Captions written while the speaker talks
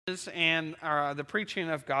and the preaching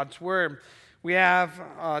of God's Word. We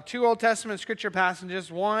have two Old Testament scripture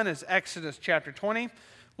passages. One is Exodus chapter 20.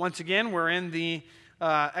 Once again, we're in the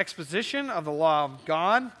exposition of the law of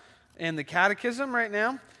God in the Catechism right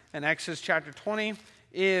now. And Exodus chapter 20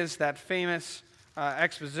 is that famous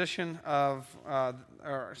exposition of,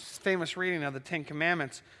 or famous reading of the Ten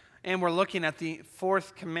Commandments. And we're looking at the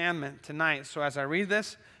fourth commandment tonight. So as I read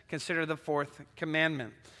this, consider the fourth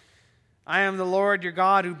commandment. I am the Lord your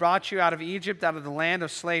God who brought you out of Egypt, out of the land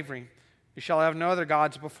of slavery. You shall have no other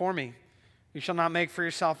gods before me. You shall not make for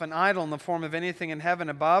yourself an idol in the form of anything in heaven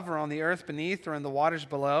above, or on the earth beneath, or in the waters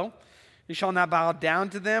below. You shall not bow down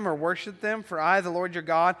to them or worship them, for I, the Lord your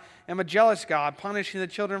God, am a jealous God, punishing the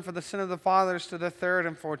children for the sin of the fathers to the third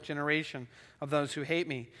and fourth generation of those who hate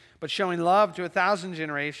me, but showing love to 1,000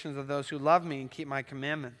 generations of those who love me and keep my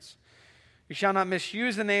commandments. You shall not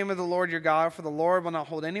misuse the name of the Lord your God, for the Lord will not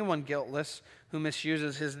hold anyone guiltless who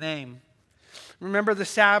misuses his name. Remember the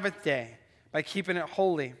Sabbath day by keeping it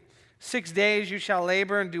holy. 6 days you shall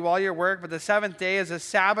labor and do all your work, but the seventh day is a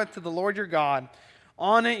Sabbath to the Lord your God.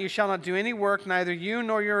 On it you shall not do any work, neither you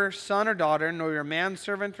nor your son or daughter, nor your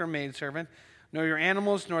manservant or maidservant, nor your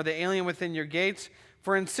animals, nor the alien within your gates.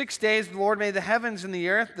 For in 6 days the Lord made the heavens and the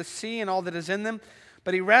earth, the sea, and all that is in them.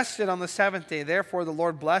 But he rested on the seventh day. Therefore the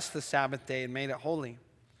Lord blessed the Sabbath day and made it holy.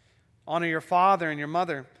 Honor your father and your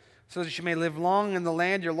mother, so that you may live long in the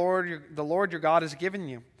land the Lord your God has given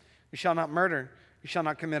you. You shall not murder. You shall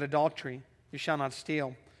not commit adultery. You shall not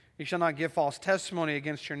steal. You shall not give false testimony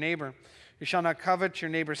against your neighbor. You shall not covet your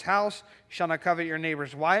neighbor's house. You shall not covet your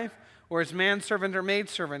neighbor's wife, or his manservant or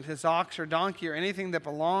maidservant, his ox or donkey, or anything that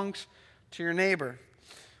belongs to your neighbor.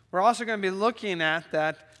 We're also going to be looking at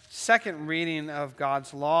that second reading of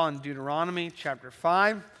God's law in Deuteronomy chapter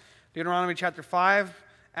 5. Deuteronomy chapter 5,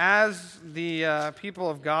 as the people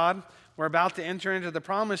of God were about to enter into the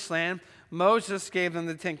promised land, Moses gave them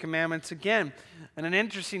the Ten Commandments again. And an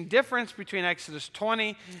interesting difference between Exodus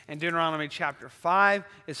 20 and Deuteronomy chapter 5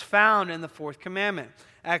 is found in the fourth commandment.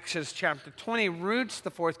 Exodus chapter 20 roots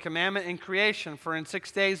the fourth commandment in creation. For in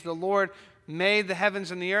 6 days the Lord made the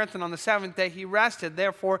heavens and the earth, and on the seventh day he rested.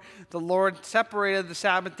 Therefore, the Lord separated the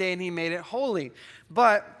Sabbath day and he made it holy.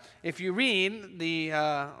 But if you read the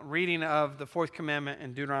reading of the fourth commandment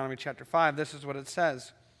in Deuteronomy chapter 5, this is what it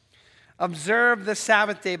says. Observe the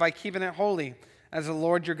Sabbath day by keeping it holy, as the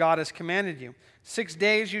Lord your God has commanded you. 6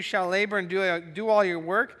 days you shall labor and do all your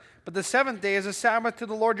work, but the seventh day is a Sabbath to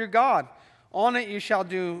the Lord your God. On it you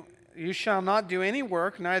shall not do any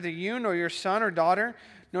work, neither you nor your son or daughter,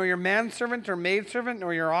 nor your manservant or maidservant,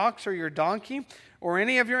 nor your ox or your donkey, or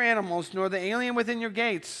any of your animals, nor the alien within your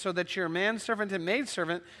gates, so that your manservant and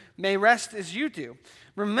maidservant may rest as you do.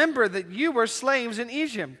 Remember that you were slaves in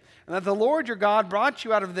Egypt, and that the Lord your God brought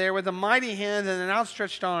you out of there with a mighty hand and an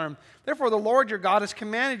outstretched arm. Therefore the Lord your God has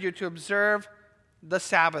commanded you to observe the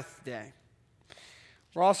Sabbath day.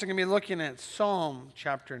 We're also going to be looking at Psalm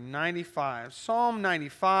chapter 95. Psalm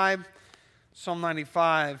 95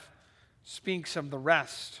 speaks of the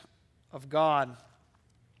rest of God.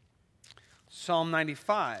 Psalm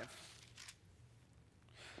 95.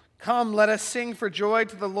 Come, let us sing for joy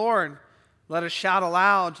to the Lord. Let us shout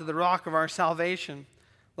aloud to the rock of our salvation.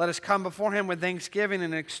 Let us come before him with thanksgiving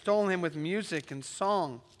and extol him with music and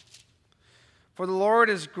song. For the Lord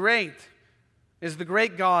is great, is the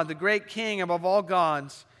great God, the great King above all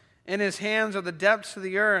gods. In his hands are the depths of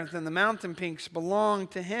the earth, and the mountain peaks belong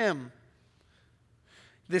to him.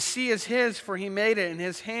 The sea is his, for he made it, and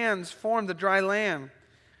his hands formed the dry land.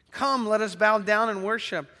 Come, let us bow down and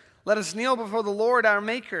worship. Let us kneel before the Lord our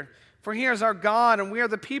Maker. For he is our God, and we are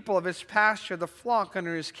the people of his pasture, the flock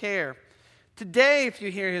under his care. Today, if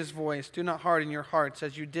you hear his voice, do not harden your hearts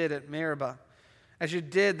as you did at Meribah, as you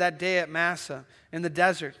did that day at Massah in the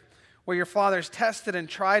desert, where your fathers tested and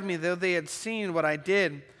tried me, though they had seen what I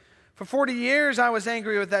did. For 40 years I was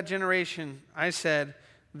angry with that generation. I said,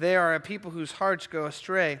 they are a people whose hearts go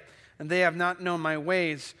astray, and they have not known my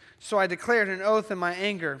ways. So I declared an oath in my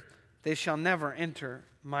anger, they shall never enter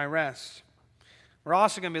my rest. We're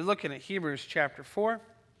also going to be looking at Hebrews chapter 4.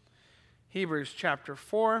 Hebrews chapter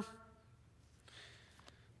 4,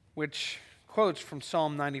 which quotes from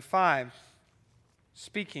Psalm 95,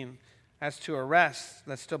 speaking as to a rest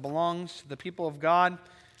that still belongs to the people of God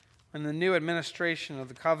and the new administration of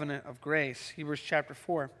the covenant of grace. Hebrews chapter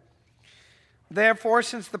 4. Therefore,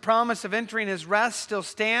 since the promise of entering his rest still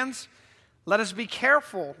stands, let us be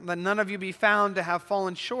careful that none of you be found to have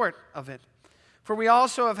fallen short of it. For we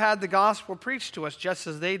also have had the gospel preached to us just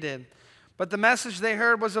as they did. But the message they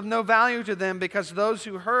heard was of no value to them because those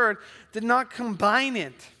who heard did not combine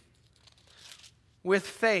it with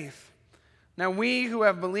faith. Now we who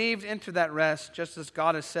have believed enter that rest, just as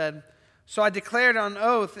God has said, so I declared on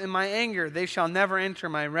oath in my anger, they shall never enter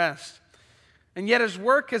my rest. And yet his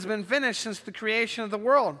work has been finished since the creation of the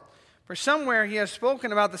world. For somewhere he has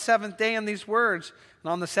spoken about the seventh day in these words,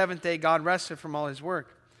 and on the seventh day God rested from all his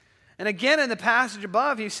work. And again in the passage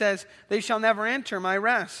above he says, they shall never enter my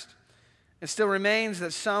rest. It still remains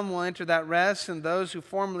that some will enter that rest, and those who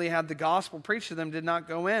formerly had the gospel preached to them did not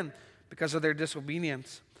go in because of their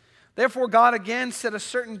disobedience. Therefore God again set a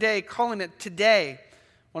certain day, calling it today,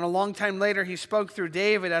 when a long time later he spoke through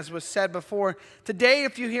David, as was said before, today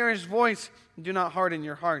if you hear his voice, do not harden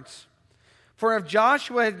your hearts. For if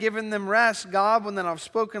Joshua had given them rest, God would not have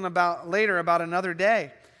spoken about later about another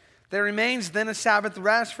day. There remains then a Sabbath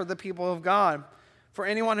rest for the people of God. For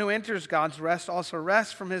anyone who enters God's rest also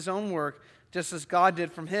rests from his own work, just as God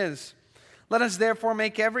did from his. Let us therefore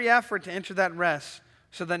make every effort to enter that rest,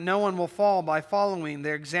 so that no one will fall by following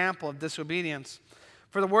their example of disobedience.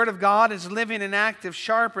 For the word of God is living and active,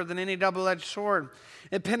 sharper than any double-edged sword.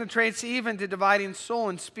 It penetrates even to dividing soul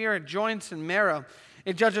and spirit, joints and marrow.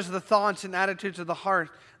 It judges the thoughts and attitudes of the heart.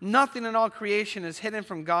 Nothing in all creation is hidden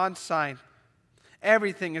from God's sight.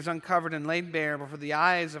 Everything is uncovered and laid bare before the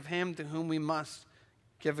eyes of him to whom we must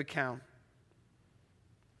give account.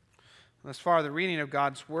 Thus far, the reading of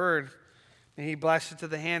God's word, may he bless it to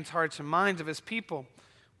the hands, hearts, and minds of his people.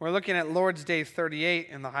 We're looking at Lord's Day 38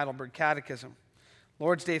 in the Heidelberg Catechism.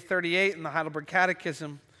 Lord's Day 38 in the Heidelberg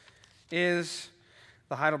Catechism is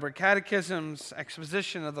the Heidelberg Catechism's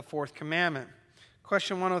exposition of the fourth commandment.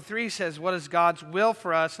 Question 103 says, what is God's will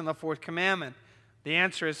for us in the fourth commandment? The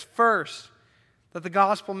answer is, first, that the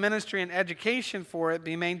gospel ministry and education for it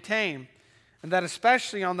be maintained, and that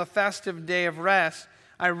especially on the festive day of rest,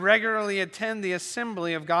 I regularly attend the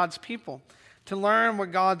assembly of God's people to learn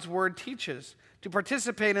what God's word teaches, to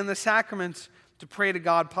participate in the sacraments, to pray to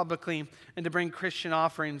God publicly, and to bring Christian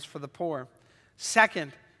offerings for the poor.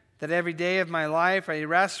 Second, that every day of my life I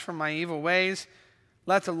rest from my evil ways.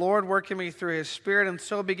 Let the Lord work in me through his Spirit, and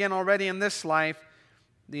so begin already in this life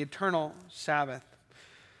the eternal Sabbath.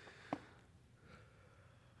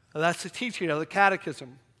 That's the teaching of the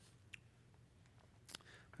Catechism.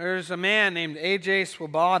 There's a man named A.J.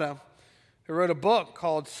 Swoboda who wrote a book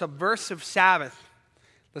called Subversive Sabbath,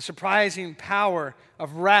 The Surprising Power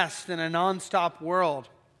of Rest in a Non-Stop World.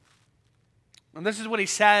 And this is what he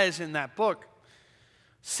says in that book.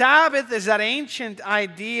 Sabbath is that ancient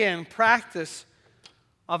idea and practice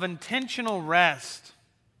of intentional rest.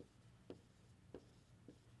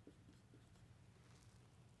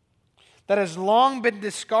 That has long been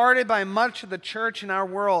discarded by much of the church in our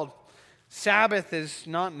world. Sabbath is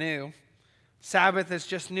not new. Sabbath is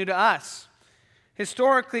just new to us.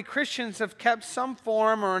 Historically, Christians have kept some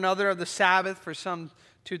form or another of the Sabbath for some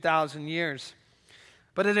 2,000 years.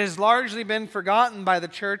 But it has largely been forgotten by the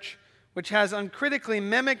church, which has uncritically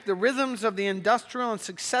mimicked the rhythms of the industrial and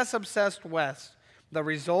success-obsessed West. The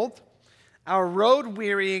result? Our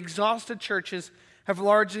road-weary, exhausted churches have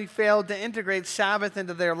largely failed to integrate Sabbath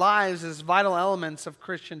into their lives as vital elements of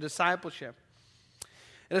Christian discipleship.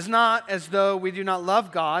 It is not as though we do not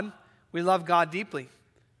love God. We love God deeply.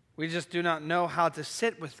 We just do not know how to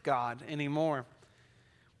sit with God anymore.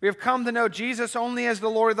 We have come to know Jesus only as the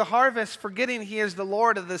Lord of the harvest, forgetting he is the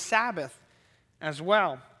Lord of the Sabbath as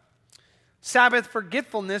well. Sabbath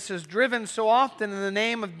forgetfulness is driven so often in the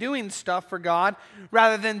name of doing stuff for God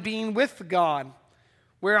rather than being with God.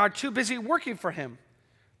 We are too busy working for him.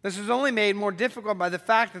 This is only made more difficult by the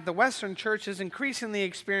fact that the Western church is increasingly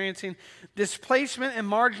experiencing displacement and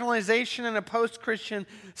marginalization in a post-Christian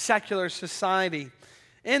secular society.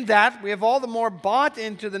 In that, we have all the more bought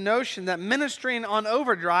into the notion that ministering on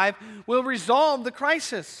overdrive will resolve the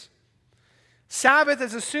crisis. Sabbath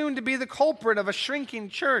is assumed to be the culprit of a shrinking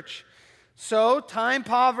church. So, time,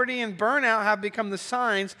 poverty, and burnout have become the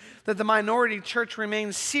signs that the minority church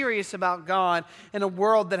remains serious about God in a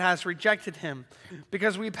world that has rejected him.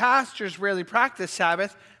 Because we pastors rarely practice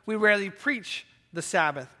Sabbath, we rarely preach the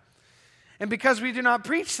Sabbath. And because we do not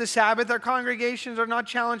preach the Sabbath, our congregations are not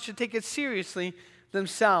challenged to take it seriously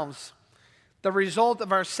themselves. The result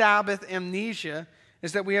of our Sabbath amnesia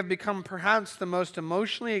is that we have become perhaps the most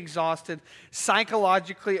emotionally exhausted,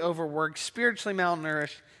 psychologically overworked, spiritually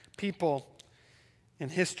malnourished people in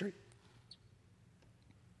history.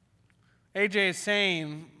 AJ is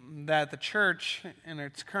saying that the church, in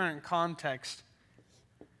its current context,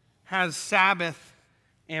 has Sabbath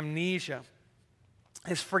amnesia,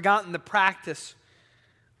 has forgotten the practice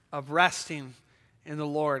of resting in the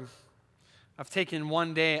Lord, of taking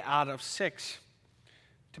one day out of 6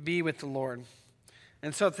 to be with the Lord.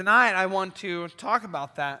 And so tonight I want to talk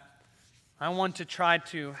about that I want to try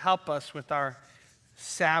to help us with our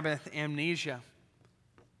Sabbath amnesia.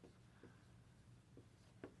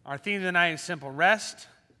 Our theme tonight is simple: rest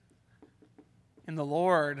in the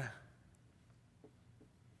Lord.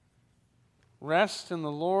 Rest in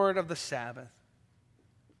the Lord of the Sabbath.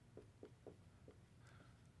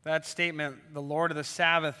 That statement, the Lord of the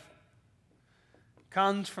Sabbath,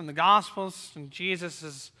 comes from the Gospels, and Jesus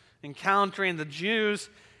is encountering the Jews,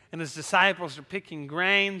 and his disciples are picking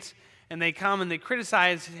grains, and they come and they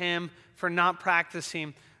criticize him for not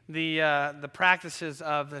practicing the practices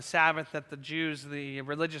of the Sabbath that the Jews, the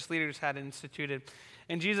religious leaders, had instituted.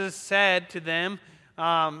 And Jesus said to them,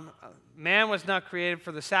 man was not created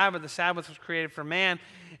for the Sabbath was created for man,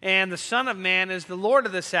 and the Son of Man is the Lord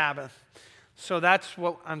of the Sabbath. So that's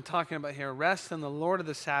what I'm talking about here. Rest in the Lord of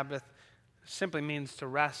the Sabbath simply means to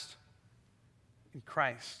rest in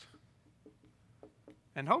Christ.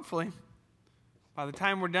 And hopefully, by the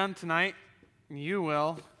time we're done tonight, you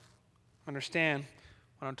will understand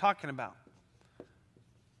what I'm talking about.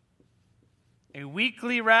 A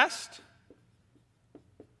weekly rest,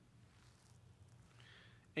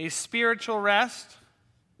 a spiritual rest,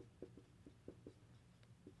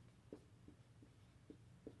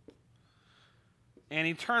 and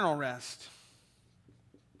eternal rest.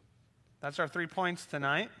 That's our 3 points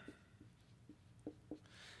tonight.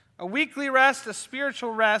 A weekly rest, a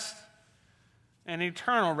spiritual rest, and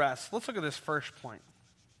eternal rest. Let's look at this first point.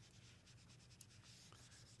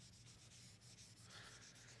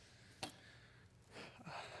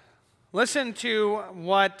 Listen to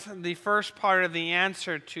what the first part of the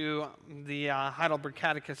answer to the Heidelberg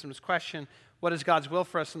Catechism's question, what is God's will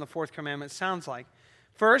for us in the fourth commandment, sounds like.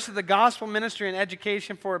 First, that the gospel ministry and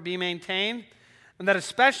education for it be maintained, and that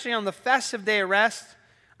especially on the festive day of rest,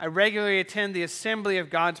 I regularly attend the assembly of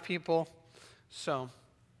God's people. So,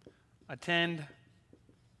 attend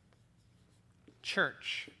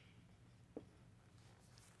church.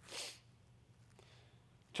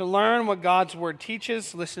 To learn what God's word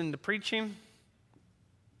teaches, listen to preaching.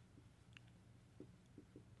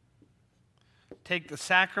 Take the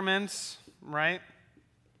sacraments, right?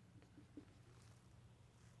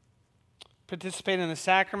 Participate in the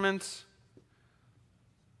sacraments,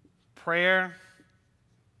 prayer,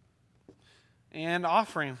 and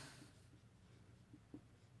offering.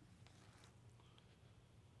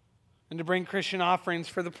 And to bring Christian offerings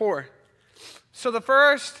for the poor. So the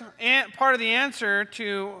first part of the answer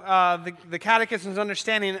to the Catechism's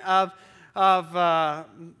understanding of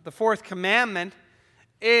the fourth commandment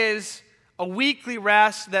is a weekly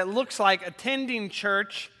rest that looks like attending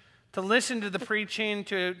church, to listen to the preaching,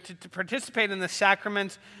 to participate in the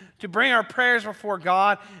sacraments, to bring our prayers before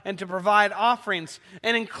God, and to provide offerings.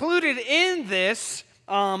 And included in this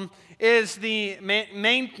is the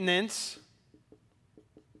maintenance.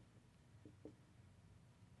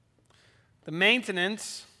 The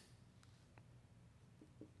maintenance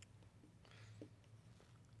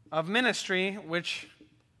of ministry, which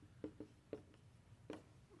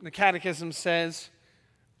the Catechism says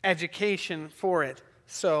education for it.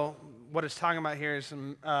 So what it's talking about here is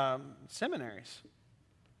seminaries.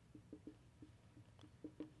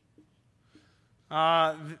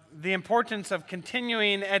 The importance of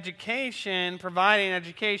continuing education, providing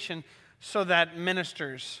education so that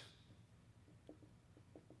ministers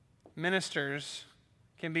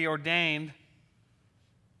can be ordained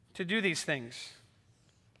to do these things.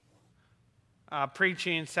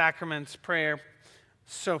 Preaching, sacraments, prayer,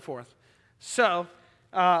 so forth. So,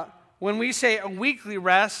 when we say a weekly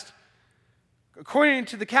rest, according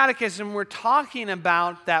to the Catechism, we're talking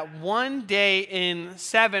about that one day in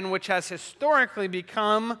 7, which has historically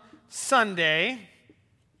become Sunday,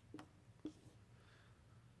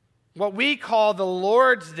 what we call the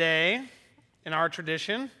Lord's Day in our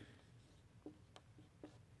tradition.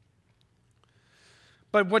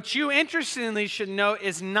 But what you interestingly should know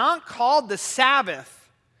is not called the Sabbath.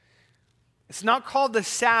 It's not called the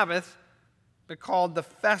Sabbath, but called the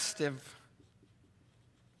festive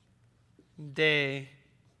day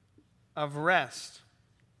of rest.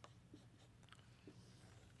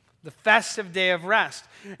 The festive day of rest.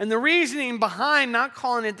 And the reasoning behind not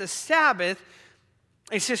calling it the Sabbath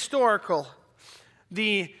is historical.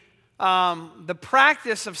 The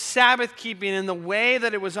practice of Sabbath keeping and the way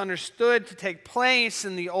that it was understood to take place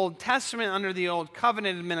in the Old Testament under the Old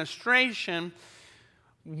Covenant administration,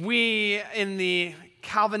 we, in the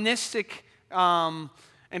Calvinistic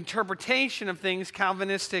interpretation of things,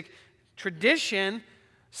 Calvinistic tradition,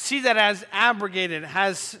 see that as abrogated,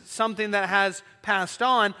 as something that has passed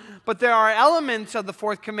on, but there are elements of the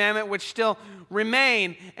fourth commandment which still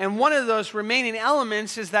remain. And one of those remaining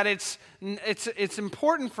elements is that it's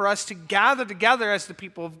important for us to gather together as the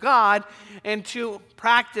people of God and to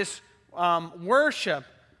practice worship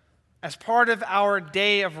as part of our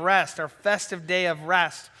day of rest, our festive day of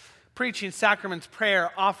rest. Preaching, sacraments,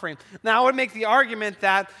 prayer, offering. Now, I would make the argument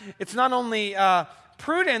that it's not only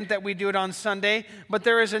prudent that we do it on Sunday, but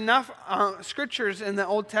there is enough scriptures in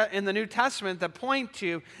the New Testament that point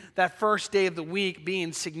to that first day of the week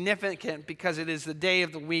being significant because it is the day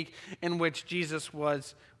of the week in which Jesus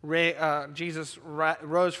rose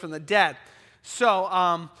from the dead.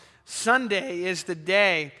 So Sunday is the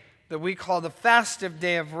day that we call the festive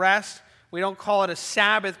day of rest. We don't call it a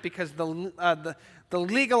Sabbath because the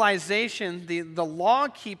legalization, the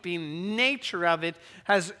law-keeping nature of it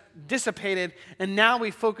has dissipated, and now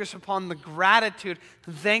we focus upon the gratitude,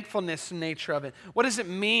 thankfulness nature of it. What does it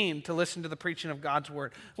mean to listen to the preaching of God's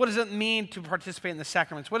word? What does it mean to participate in the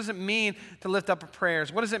sacraments? What does it mean to lift up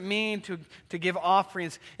prayers? What does it mean to give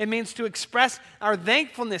offerings? It means to express our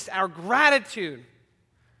thankfulness, our gratitude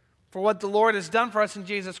for what the Lord has done for us in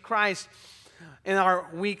Jesus Christ in our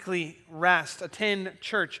weekly rest. Attend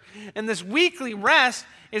church. And this weekly rest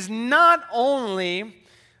is not only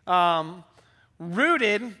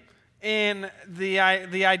rooted in the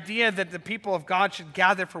idea that the people of God should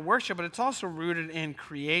gather for worship, but it's also rooted in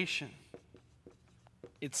creation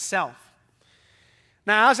itself.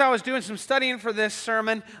 Now, as I was doing some studying for this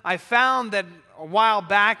sermon, I found that a while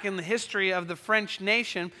back in the history of the French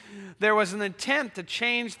nation, there was an attempt to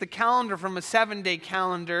change the calendar from a 7-day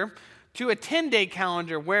calendar to a 10-day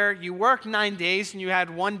calendar where you worked 9 days and you had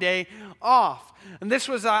 1 day off. And this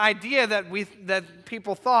was an idea that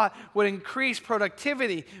people thought would increase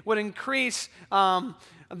productivity, would increase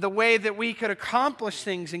the way that we could accomplish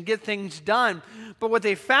things and get things done. But what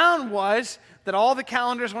they found was that all the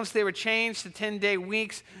calendars, once they were changed to 10-day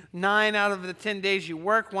weeks, 9 out of the 10 days you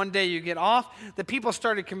work, 1 day you get off, the people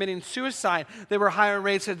started committing suicide. There were higher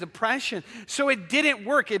rates of depression. So it didn't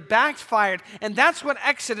work. It backfired. And that's what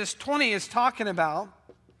Exodus 20 is talking about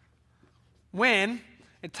when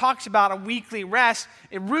it talks about a weekly rest.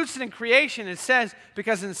 It roots it in creation. It says,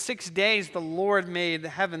 because in 6 days the Lord made the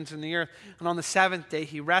heavens and the earth, and on the seventh day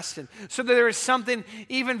he rested. So that there is something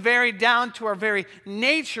even very down to our very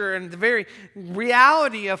nature and the very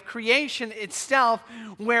reality of creation itself,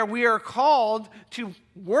 where we are called to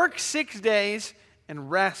work 6 days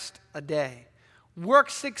and rest a day.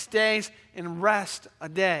 Work 6 days and rest a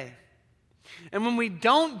day. And when we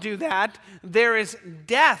don't do that, there is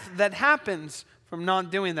death that happens from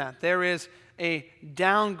not doing that. There is a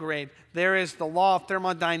downgrade. There is the law of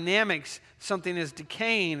thermodynamics. Something is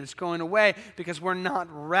decaying. It's going away because we're not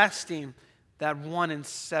resting that 1 in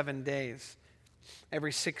 7 days.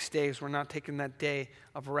 Every 6 days, we're not taking that day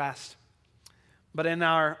of rest. But in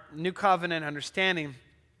our New Covenant understanding,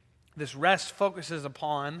 this rest focuses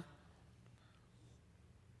upon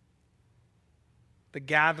the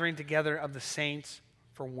gathering together of the saints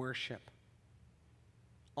for worship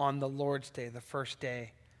on the Lord's Day, the first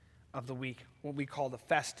day of the week, what we call the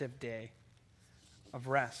festive day of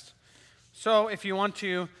rest. So if you want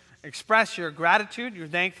to express your gratitude, your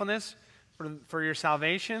thankfulness for your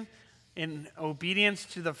salvation in obedience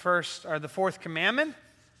to the fourth commandment,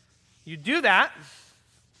 you do that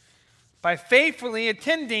by faithfully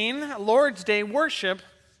attending Lord's Day worship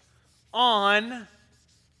on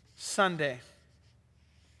Sunday.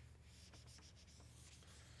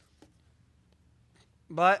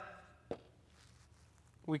 But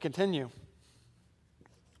we continue.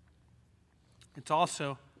 It's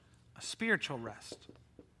also a spiritual rest.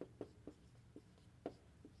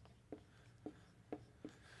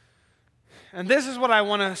 And this is what I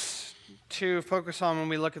want us to focus on when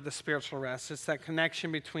we look at the spiritual rest. It's that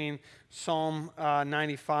connection between Psalm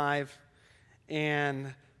 95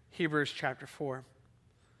 and Hebrews chapter 4.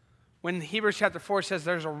 When Hebrews chapter 4 says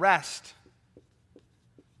there's a rest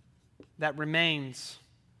that remains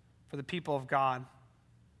for the people of God.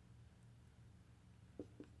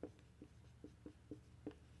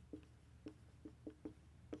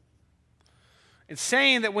 It's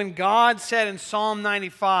saying that when God said in Psalm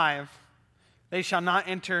 95, they shall not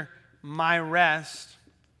enter my rest.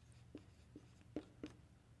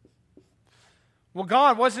 Well,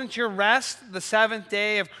 God, wasn't your rest the seventh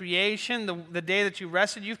day of creation, the day that you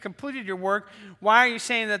rested? You've completed your work. Why are you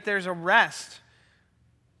saying that there's a rest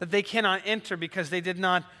that they cannot enter because they did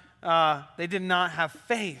not have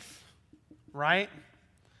faith, right?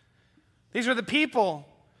 These were the people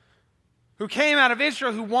who came out of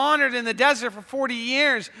Israel, who wandered in the desert for 40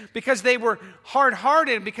 years because they were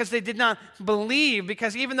hard-hearted, because they did not believe,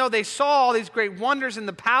 because even though they saw all these great wonders and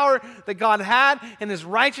the power that God had and His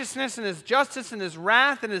righteousness and His justice and His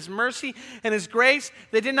wrath and His mercy and His grace,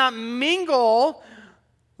 they did not mingle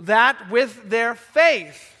that with their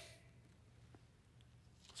faith.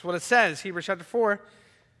 That's what it says, Hebrews chapter 4.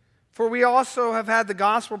 For we also have had the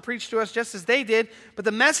gospel preached to us just as they did, but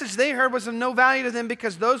the message they heard was of no value to them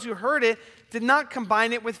because those who heard it did not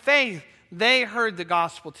combine it with faith. They heard the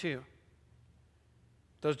gospel too.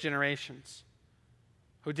 Those generations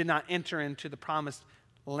who did not enter into the promised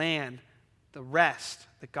land, the rest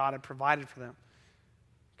that God had provided for them,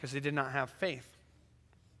 because they did not have faith.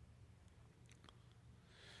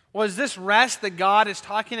 Was this rest that God is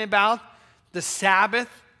talking about the Sabbath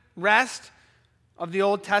rest of the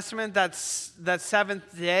Old Testament, that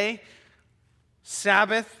seventh day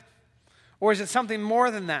Sabbath? Or is it something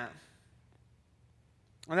more than that?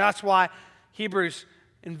 And that's why Hebrews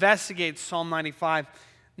investigates Psalm 95.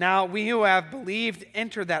 Now, we who have believed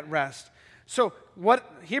enter that rest. So what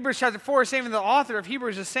Hebrews chapter 4 is saying, the author of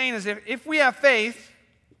Hebrews is saying, is if we have faith,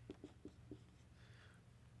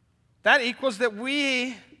 that equals that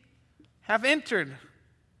we have entered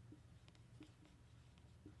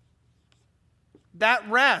that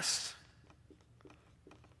rest,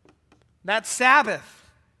 that Sabbath.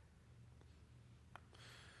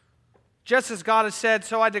 Just as God has said,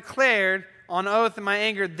 so I declared on oath in my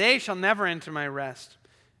anger, they shall never enter my rest.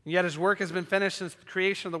 And yet His work has been finished since the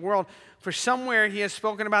creation of the world. For somewhere He has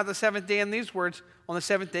spoken about the seventh day in these words, on the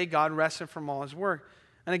seventh day God rested from all His work.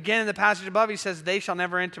 And again in the passage above He says, they shall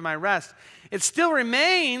never enter my rest. It still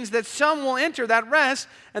remains that some will enter that rest,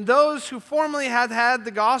 and those who formerly had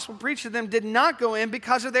the gospel preached to them did not go in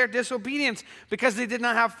because of their disobedience, because they did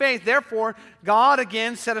not have faith. Therefore, God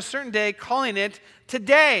again set a certain day, calling it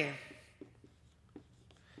today.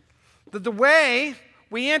 That the way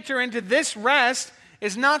we enter into this rest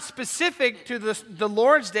is not specific to the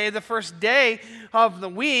Lord's Day, the first day of the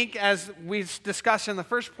week, as we discussed in the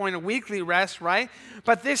first point, a weekly rest, right?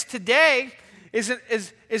 But this today is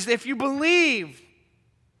if you believe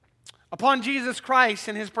upon Jesus Christ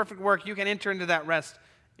and His perfect work, you can enter into that rest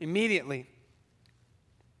immediately.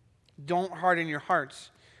 Don't harden your hearts.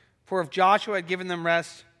 For if Joshua had given them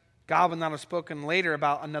rest, God would not have spoken later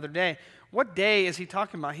about another day. What day is He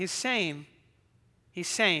talking about? He's saying,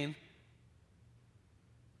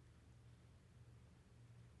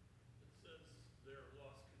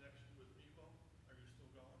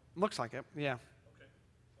 looks like it, yeah. Okay,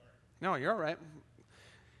 sorry. No, you're all right.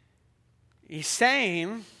 He's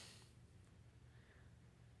saying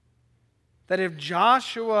that if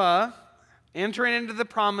Joshua, entering into the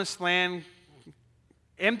promised land,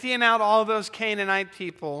 emptying out all those Canaanite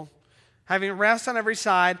people, having rest on every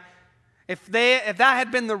side, if that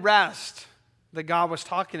had been the rest that God was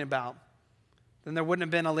talking about, then there wouldn't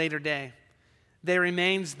have been a later day. There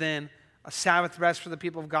remains then a Sabbath rest for the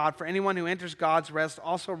people of God. For anyone who enters God's rest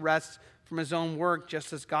also rests from his own work,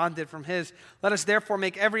 just as God did from His. Let us therefore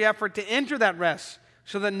make every effort to enter that rest,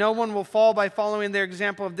 so that no one will fall by following their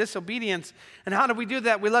example of disobedience. And how do we do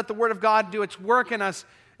that? We let the Word of God do its work in us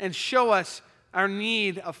and show us our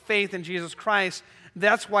need of faith in Jesus Christ.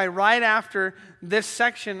 That's why right after this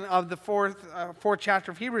section of the fourth chapter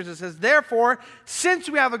of Hebrews, it says, therefore, since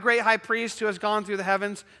we have a great high priest who has gone through the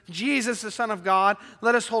heavens, Jesus, the Son of God,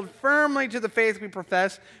 let us hold firmly to the faith we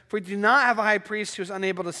profess, for we do not have a high priest who is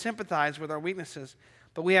unable to sympathize with our weaknesses,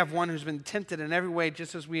 but we have one who's been tempted in every way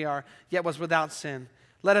just as we are, yet was without sin.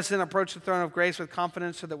 Let us then approach the throne of grace with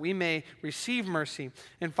confidence so that we may receive mercy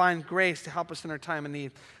and find grace to help us in our time of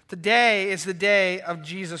need. Today is the day of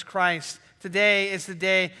Jesus Christ. Today is the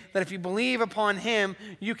day that if you believe upon Him,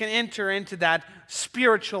 you can enter into that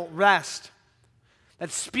spiritual rest.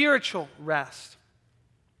 That spiritual rest.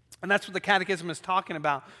 And that's what the Catechism is talking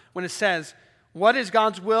about when it says, what is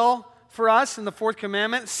God's will for us in the fourth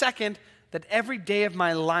commandment? Second, that every day of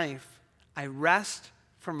my life I rest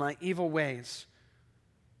from my evil ways.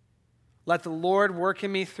 Let the Lord work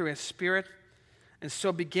in me through His Spirit, and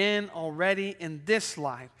so begin already in this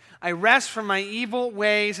life. I rest from my evil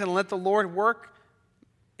ways and let the Lord work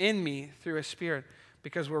in me through His Spirit,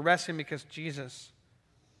 because we're resting because Jesus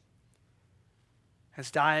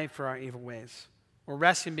has died for our evil ways. We're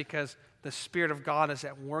resting because the Spirit of God is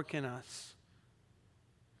at work in us,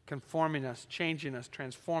 conforming us, changing us,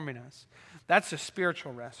 transforming us. That's a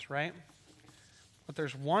spiritual rest, right? But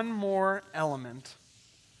there's one more element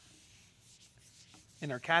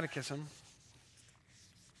in our catechism,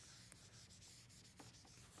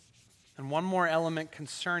 and one more element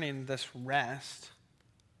concerning this rest.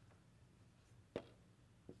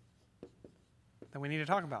 we need to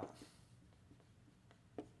talk about.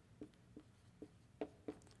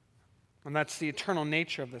 And that's the eternal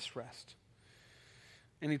nature of this rest.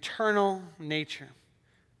 An eternal nature.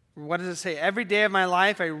 What does it say? Every day of my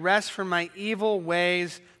life I rest from my evil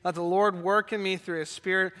ways. Let the Lord work in me through His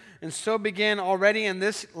Spirit, and so begin already in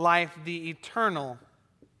this life the eternal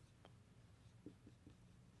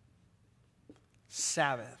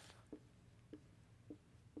Sabbath.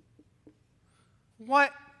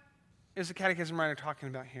 What is the Catechism writer talking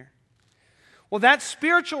about here? Well, that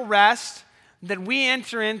spiritual rest that we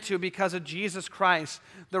enter into because of Jesus Christ,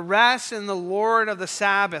 the rest in the Lord of the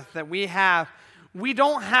Sabbath that we have, we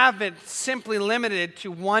don't have it simply limited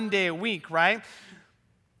to one day a week, right?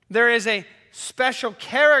 There is a special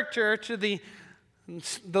character to the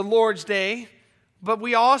Lord's Day, but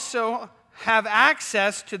we also have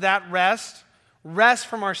access to that rest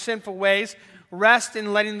from our sinful ways, rest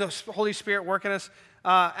in letting the Holy Spirit work in us,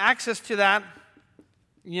 access to that,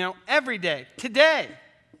 every day, today.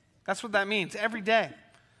 That's what that means, every day.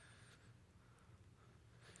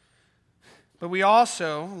 But we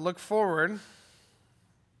also look forward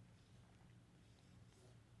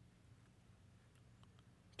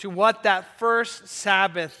to what that first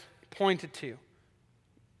Sabbath pointed to.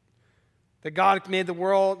 That God made the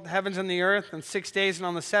world, the heavens and the earth in 6 days, and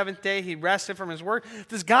on the seventh day He rested from His work.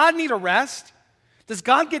 Does God need a rest? Does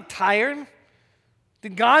God get tired?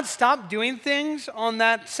 Did God stop doing things on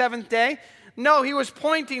that seventh day? No, He was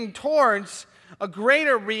pointing towards a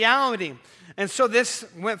greater reality. And so this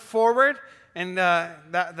went forward, and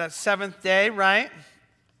that seventh day, right?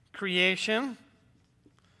 Creation.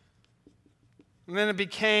 And then it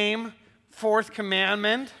became fourth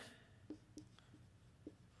commandment.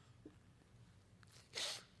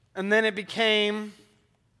 And then it became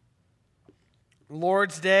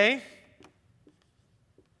Lord's Day.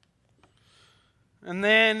 And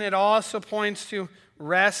then it also points to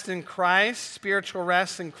rest in Christ, spiritual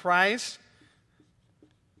rest in Christ.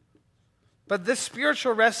 But this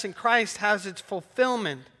spiritual rest in Christ has its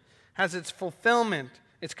fulfillment,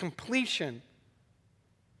 its completion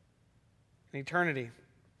in eternity.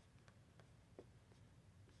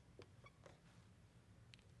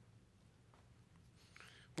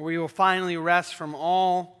 We will finally rest from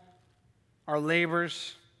all our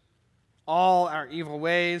labors, all our evil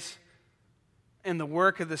ways, and the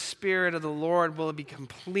work of the Spirit of the Lord will be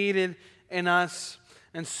completed in us,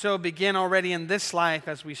 and so begin already in this life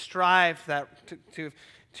as we strive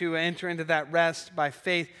to enter into that rest by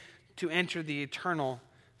faith, to enter the eternal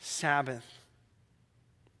Sabbath.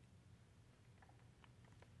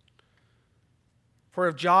 For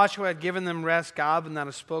if Joshua had given them rest, God would not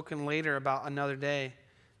have spoken later about another day.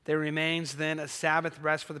 There remains then a Sabbath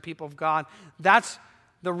rest for the people of God. That's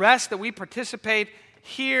the rest that we participate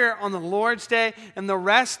here on the Lord's Day, and the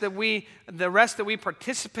rest that we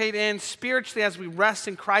participate in spiritually as we rest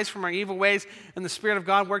in Christ from our evil ways, and the Spirit of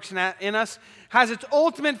God works in us, has its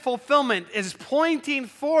ultimate fulfillment, is pointing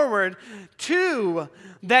forward to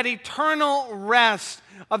that eternal rest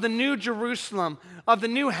of the new Jerusalem, of the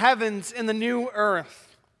new heavens and the new earth.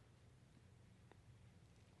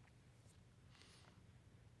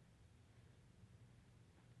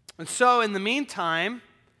 And so, in the meantime,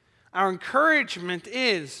 our encouragement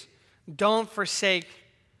is don't forsake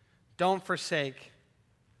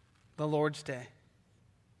the Lord's Day,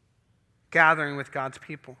 gathering with God's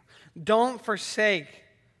people. Don't forsake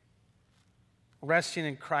resting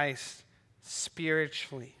in Christ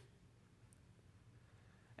spiritually.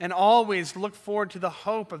 And always look forward to the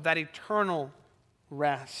hope of that eternal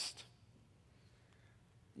rest.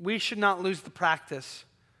 We should not lose the practice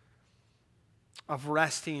of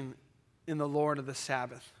resting in the Lord of the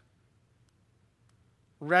Sabbath.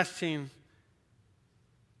 Resting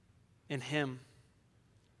in Him.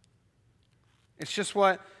 It's just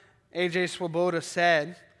what A.J. Swoboda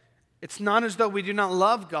said. It's not as though we do not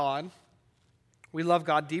love God. We love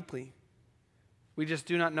God deeply. We just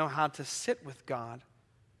do not know how to sit with God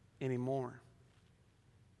anymore.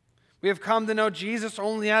 We have come to know Jesus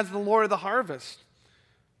only as the Lord of the harvest,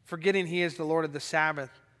 forgetting He is the Lord of the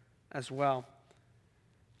Sabbath as well.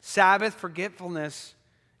 Sabbath forgetfulness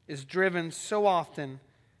is driven so often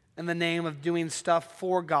in the name of doing stuff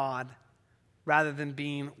for God rather than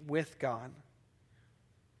being with God.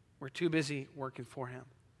 We're too busy working for Him.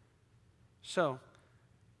 So,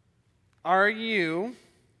 are you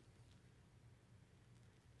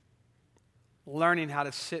learning how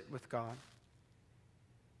to sit with God?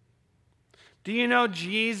 Do you know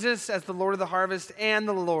Jesus as the Lord of the harvest and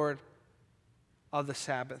the Lord of the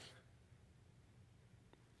Sabbath?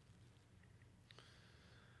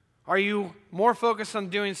 Are you more focused on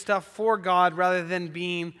doing stuff for God rather than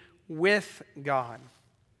being with God.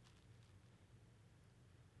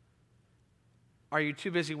 Are you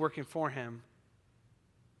too busy working for Him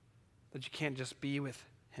that you can't just be with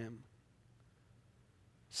Him?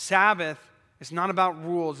 Sabbath is not about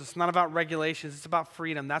rules. It's not about regulations. It's about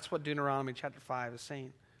freedom. That's what Deuteronomy chapter 5 is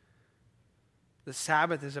saying. The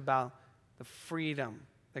Sabbath is about the freedom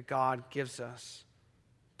that God gives us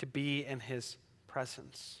to be in His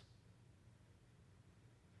presence.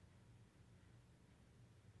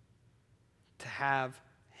 To have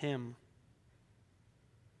Him.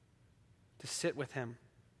 To sit with Him.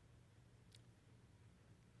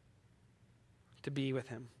 To be with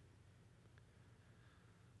Him.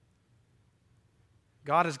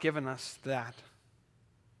 God has given us that.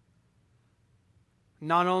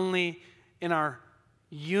 Not only in our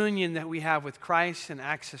union that we have with Christ and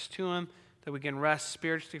access to Him, that we can rest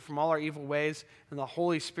spiritually from all our evil ways, and the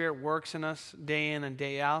Holy Spirit works in us day in and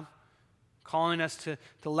day out, calling us to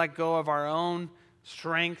let go of our own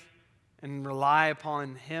strength and rely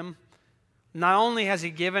upon Him. Not only has He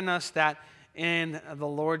given us that in the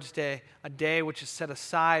Lord's Day, a day which is set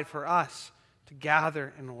aside for us to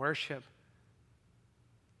gather and worship,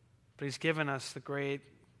 but He's given us the great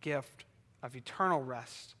gift of eternal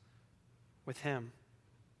rest with Him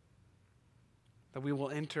that we will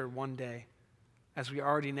enter one day, as we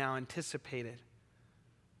already now anticipated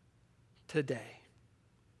today.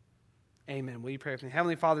 Amen. Will you pray with me?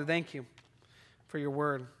 Heavenly Father, thank You for Your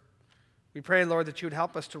word. We pray, Lord, that You would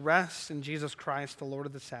help us to rest in Jesus Christ, the Lord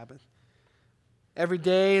of the Sabbath, every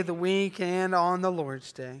day of the week and on the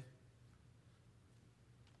Lord's Day.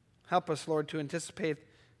 Help us, Lord, to anticipate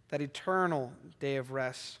that eternal day of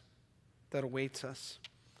rest that awaits us.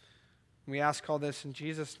 We ask all this in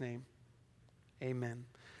Jesus' name. Amen.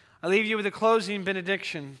 I leave you with a closing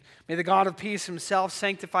benediction. May the God of peace Himself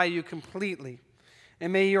sanctify you completely,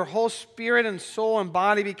 and may your whole spirit and soul and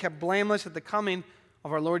body be kept blameless at the coming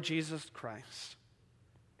of our Lord Jesus Christ.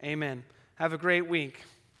 Amen. Have a great week.